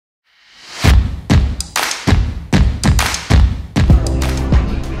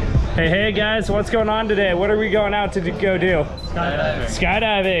Hey guys, what's going on today? What are we going out to go do? Skydiving.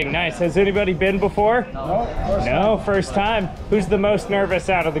 Skydiving, nice. Has anybody been before? No, first time. Who's the most nervous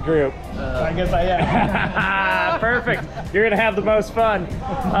out of the group? I guess I am. Perfect. You're gonna have the most fun.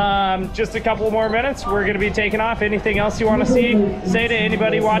 Just a couple more minutes. We're gonna be taking off. Anything else you want to say to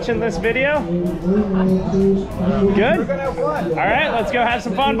anybody watching this video? Good? We're gonna have fun. All right, let's go have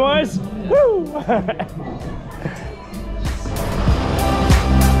some fun, boys. Woo!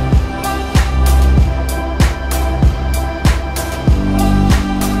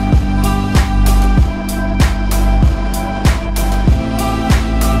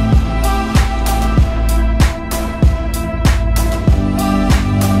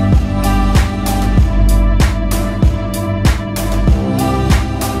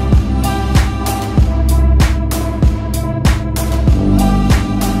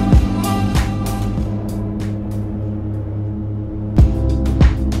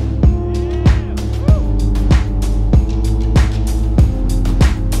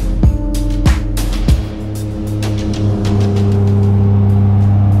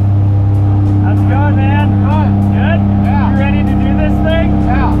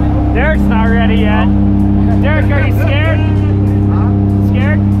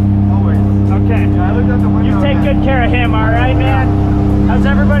 Good care of him, all right, man? How's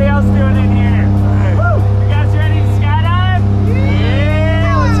everybody else doing in here? Woo! You guys ready to skydive?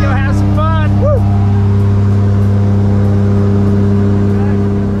 Yeah! Let's go have some fun. Woo!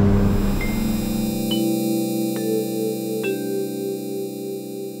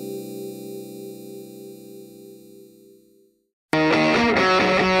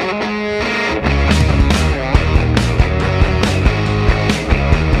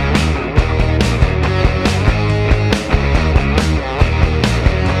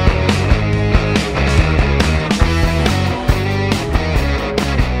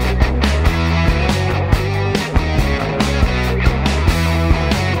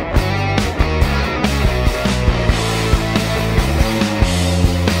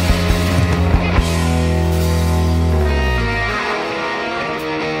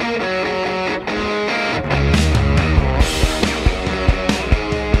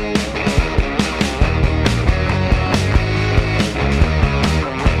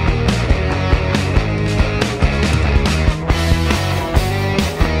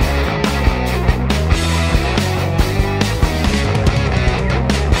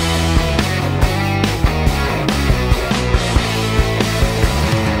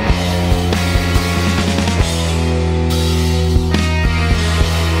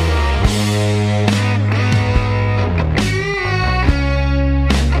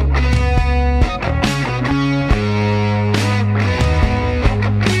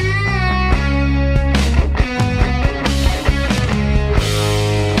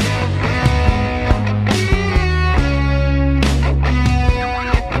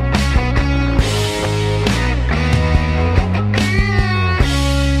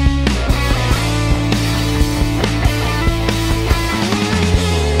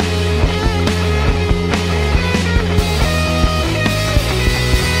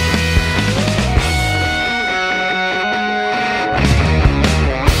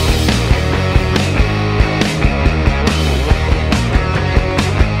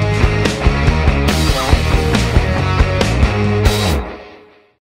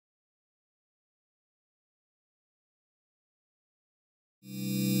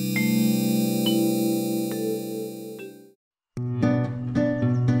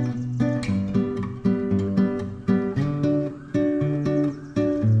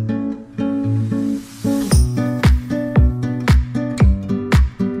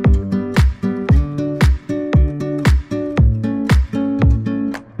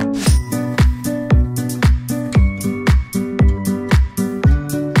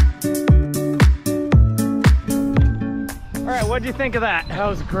 What'd you think of that? That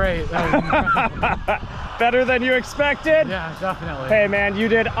was great. That was better than you expected? Yeah, definitely. Hey man, you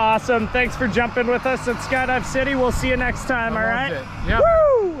did awesome. Thanks for jumping with us at Skydive City. We'll see you next time, all right? Yep. Woo!